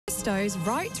Cristo's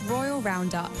Right Royal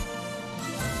Roundup.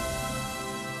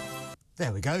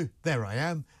 There we go. There I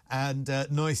am. And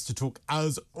nice to talk,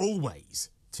 as always,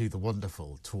 to the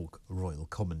wonderful Talk Royal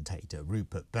commentator,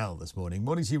 Rupert Bell, this morning.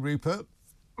 Morning to you, Rupert.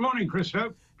 Morning,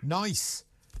 Cristo. Nice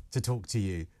to talk to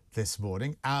you this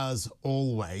morning, as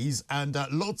always. And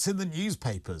lots in the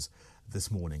newspapers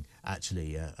this morning,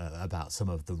 actually, about some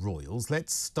of the royals.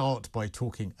 Let's start by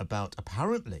talking about,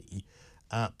 apparently,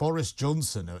 Boris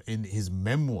Johnson, in his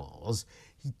memoirs,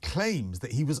 he claims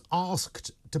that he was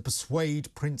asked to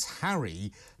persuade Prince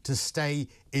Harry to stay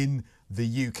in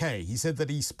the UK. He said that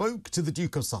he spoke to the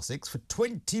Duke of Sussex for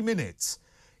 20 minutes.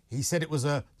 He said it was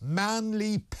a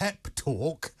manly pep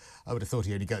talk. I would have thought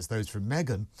he only gets those from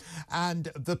Meghan. And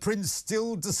the prince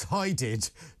still decided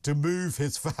to move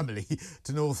his family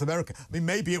to North America. I mean,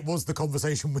 maybe it was the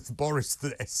conversation with Boris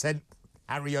that sent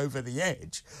Harry over the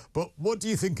edge. But what do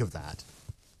you think of that?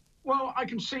 Well, I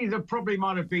can see there probably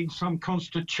might have been some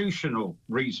constitutional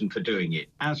reason for doing it,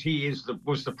 as he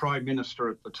was the Prime Minister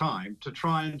at the time, to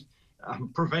try and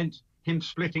prevent him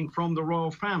splitting from the royal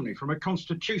family from a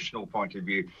constitutional point of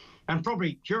view. And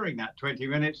probably during that 20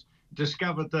 minutes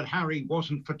discovered that Harry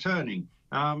wasn't for turning,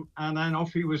 and then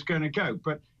off he was going to go.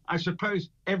 But I suppose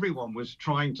everyone was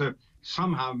trying to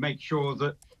somehow make sure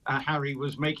that Harry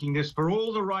was making this for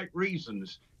all the right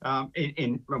reasons.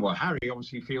 Well, Harry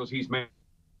obviously feels he's made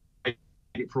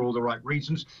it for all the right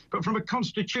reasons. But from a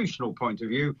constitutional point of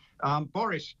view,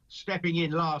 Boris stepping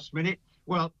in last minute,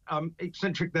 well,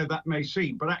 eccentric though that may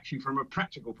seem, but actually from a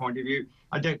practical point of view,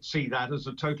 I don't see that as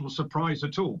a total surprise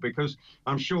at all, because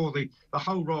I'm sure the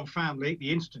whole royal family,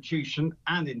 the institution,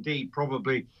 and indeed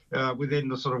probably within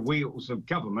the sort of wheels of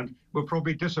government, were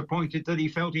probably disappointed that he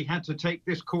felt he had to take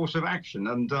this course of action.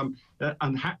 And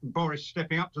Boris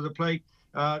stepping up to the plate,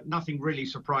 nothing really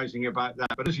surprising about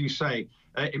that. But as you say,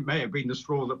 it may have been the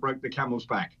straw that broke the camel's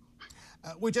back.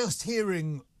 We're just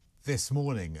hearing this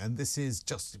morning, and this is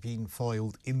just been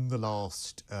filed in the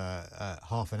last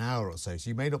half an hour or so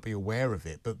you may not be aware of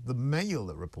it, but the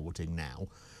Mail are reporting now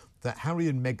that Harry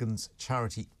and Meghan's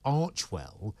charity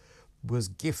Archewell was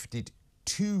gifted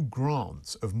 2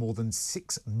 grants of more than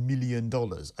 $6 million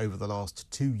over the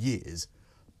last 2 years,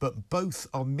 but both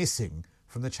are missing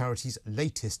from the charity's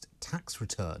latest tax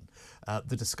return.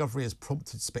 The discovery has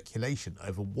prompted speculation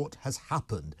over what has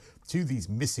happened to these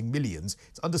missing millions.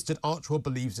 It's understood Archewell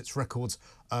believes its records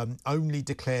only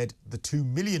declared the $2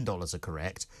 million are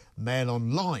correct. Mail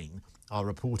Online are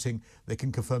reporting they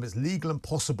can confirm it's legal and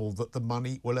possible that the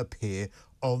money will appear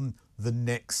on the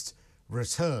next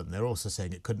return. They're also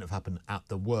saying it couldn't have happened at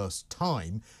the worst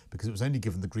time, because it was only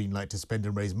given the green light to spend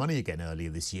and raise money again earlier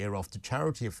this year after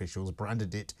charity officials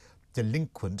branded it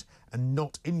delinquent and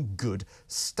not in good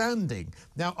standing.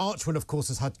 Now, Archewell, of course,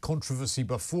 has had controversy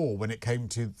before when it came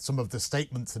to some of the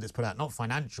statements that it's put out, not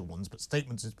financial ones, but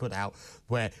statements it's put out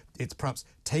where it's perhaps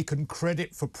taken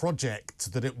credit for projects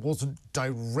that it wasn't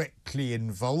directly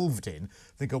involved in.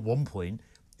 I think at one point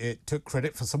it took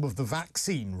credit for some of the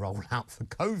vaccine rollout for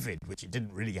COVID, which it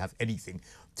didn't really have anything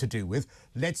to do with.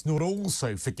 Let's not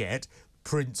also forget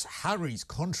Prince Harry's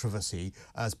controversy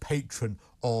as patron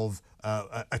of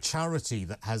a charity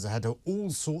that has had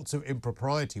all sorts of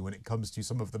impropriety when it comes to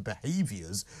some of the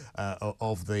behaviours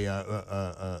of the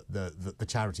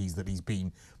charities that he's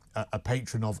been a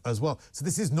patron of as well. So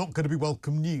this is not going to be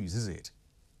welcome news, is it?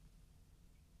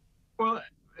 Well,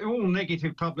 all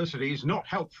negative publicity is not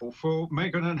helpful for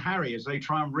Meghan and Harry as they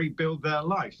try and rebuild their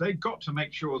lives. They've got to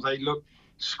make sure they look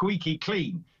squeaky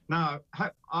clean. Now,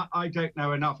 I don't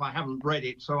know enough. I haven't read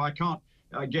it, so I can't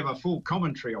give a full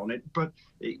commentary on it. But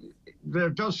there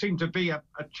does seem to be a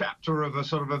chapter of a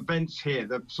sort of events here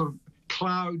that sort of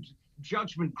cloud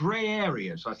judgment, grey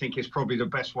areas, I think is probably the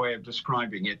best way of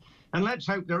describing it. And let's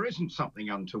hope there isn't something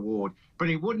untoward. But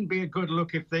it wouldn't be a good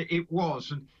look if it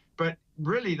was. But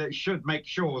really, they should make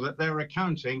sure that their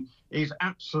accounting is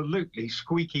absolutely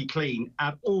squeaky clean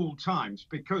at all times,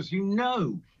 because you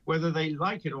know, whether they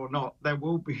like it or not, there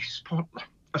will be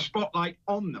a spotlight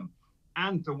on them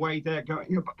and the way they're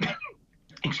going about,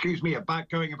 about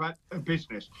going about a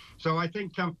business. So I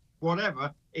think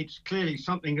whatever, it's clearly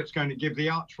something that's going to give the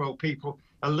Archewell people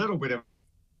a little bit of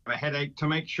a headache to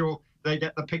make sure they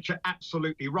get the picture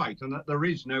absolutely right and that there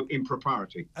is no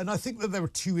impropriety. And I think that there are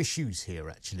 2 issues here,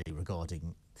 actually,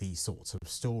 regarding these sorts of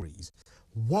stories.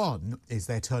 One is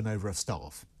their turnover of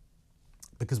staff,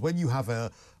 because when you have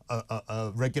a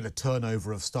regular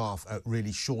turnover of staff at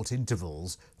really short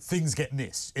intervals, things get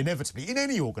missed, inevitably, in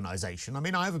any organisation. I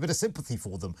mean, I have a bit of sympathy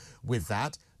for them with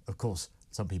that. Of course,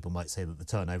 Some people might say that the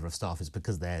turnover of staff is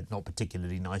because they're not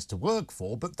particularly nice to work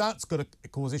for, but that's got to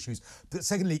cause issues. But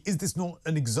secondly, is this not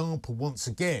an example, once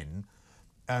again,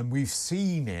 we've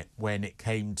seen it when it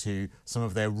came to some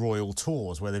of their royal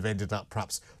tours, where they've ended up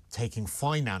perhaps taking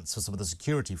finance for some of the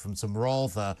security from some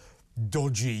rather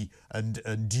dodgy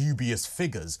and dubious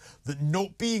figures, that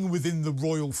not being within the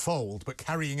royal fold but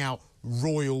carrying out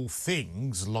royal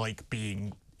things like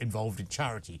being involved in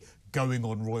charity, going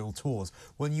on royal tours,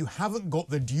 when you haven't got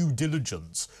the due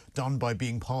diligence done by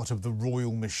being part of the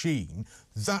royal machine,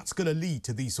 that's going to lead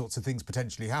to these sorts of things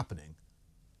potentially happening.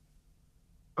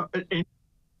 And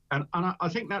I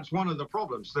think that's one of the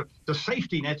problems. The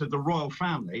safety net of the royal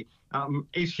family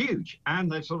is huge, and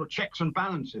there's sort of checks and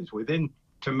balances within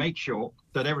to make sure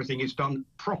that everything is done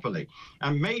properly.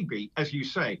 And maybe, as you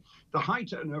say, the high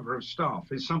turnover of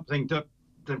staff is something that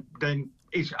then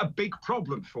is a big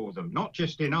problem for them, not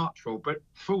just in Archewell, but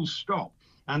full stop.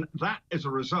 And that, as a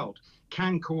result,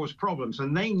 can cause problems.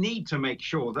 And they need to make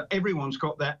sure that everyone's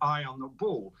got their eye on the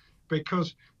ball,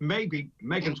 because maybe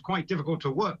Meghan's quite difficult to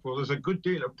work for. There's a good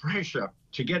deal of pressure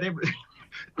to get everything,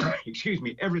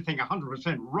 everything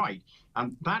 100% right.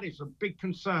 And that is a big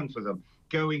concern for them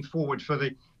going forward for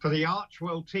the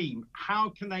Archewell team. How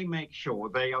can they make sure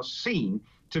they are seen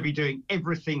to be doing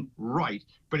everything right?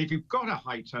 But if you've got a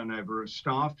high turnover of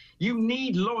staff, you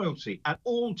need loyalty at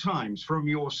all times from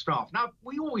your staff. Now,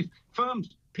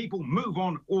 people move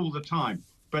on all the time,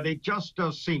 but it just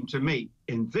does seem to me,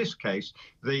 in this case,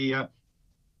 the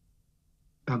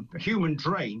human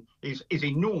drain is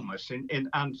enormous,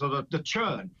 and sort of the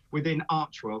churn within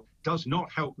Archewell does not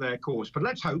help their cause. But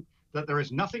let's hope that there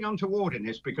is nothing untoward in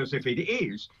this, because if it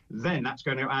is, then that's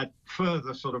going to add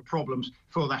further sort of problems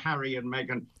for the Harry and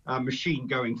Meghan machine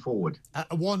going forward.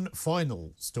 One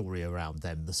final story around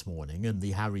them this morning and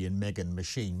the Harry and Meghan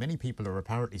machine. Many people are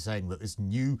apparently saying that this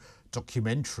new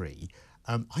documentary,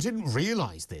 I didn't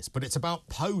realise this, but it's about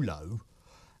polo.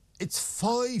 It's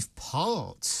 5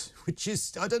 parts, which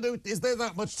is, I don't know, is there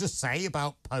that much to say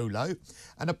about polo?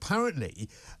 And apparently,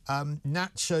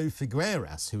 Nacho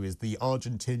Figueras, who is the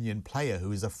Argentinian player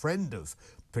who is a friend of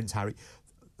Prince Harry,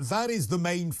 that is the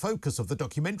main focus of the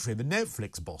documentary. The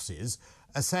Netflix bosses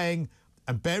are saying,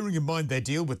 and bearing in mind their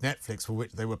deal with Netflix, for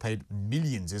which they were paid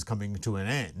millions, is coming to an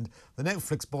end, the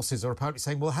Netflix bosses are apparently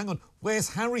saying, well, hang on,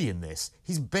 where's Harry in this?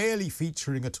 He's barely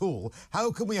featuring at all.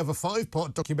 How can we have a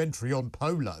 5-part documentary on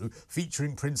polo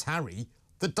featuring Prince Harry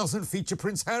that doesn't feature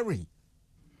Prince Harry?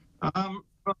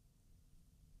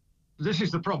 This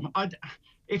is the problem.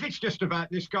 If it's just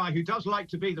about this guy who does like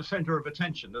to be the centre of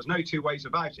attention, there's no two ways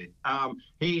about it.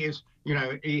 He is,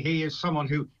 he is someone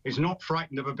who is not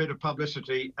frightened of a bit of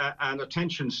publicity and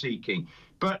attention seeking.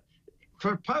 But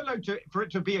for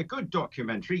it to be a good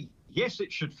documentary, yes,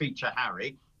 it should feature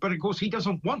Harry, but of course he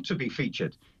doesn't want to be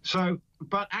featured. So,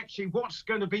 but actually, what's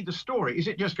going to be the story? Is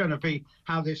it just going to be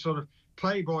how this sort of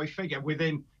playboy figure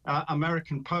within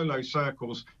American polo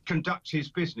circles conducts his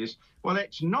business? Well,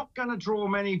 it's not going to draw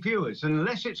many viewers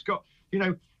unless it's got,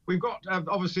 we've got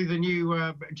obviously the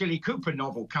new Jilly Cooper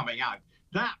novel coming out.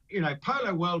 That,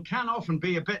 polo world can often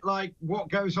be a bit like what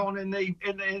goes on in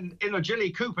a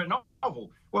Jilly Cooper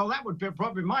novel. Well,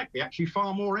 that might be actually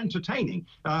far more entertaining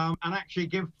and actually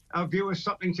give viewers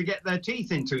something to get their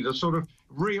teeth into, the sort of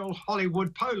real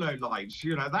Hollywood polo lives.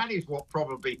 That is what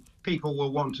probably people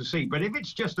will want to see. But if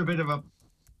it's just a bit of a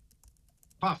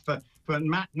puff for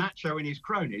Nacho and his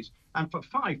cronies, and for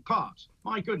 5 parts,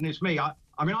 my goodness me, I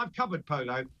mean, I've covered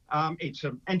polo. It's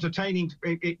entertaining.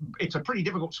 It's a pretty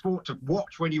difficult sport to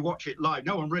watch when you watch it live.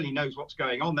 No one really knows what's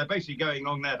going on. They're basically going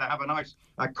on there to have a nice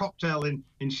cocktail in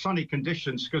sunny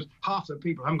conditions, because half the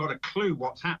people haven't got a clue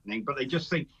what's happening, but they just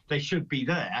think they should be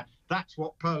there. That's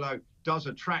what polo does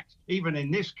attract, even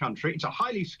in this country. It's a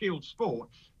highly skilled sport,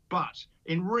 but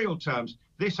in real terms,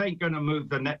 this ain't going to move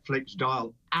the Netflix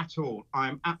dial at all.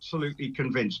 I'm absolutely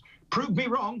convinced. Prove me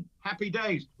wrong. Happy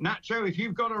days. Nacho, if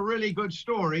you've got a really good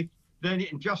story, then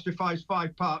it justifies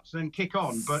 5 parts, then kick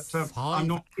on. But I'm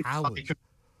not...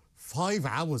 5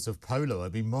 hours of polo. I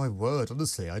mean, my word,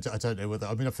 honestly, I don't know whether...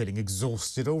 I mean, I'm feeling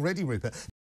exhausted already, Rupert.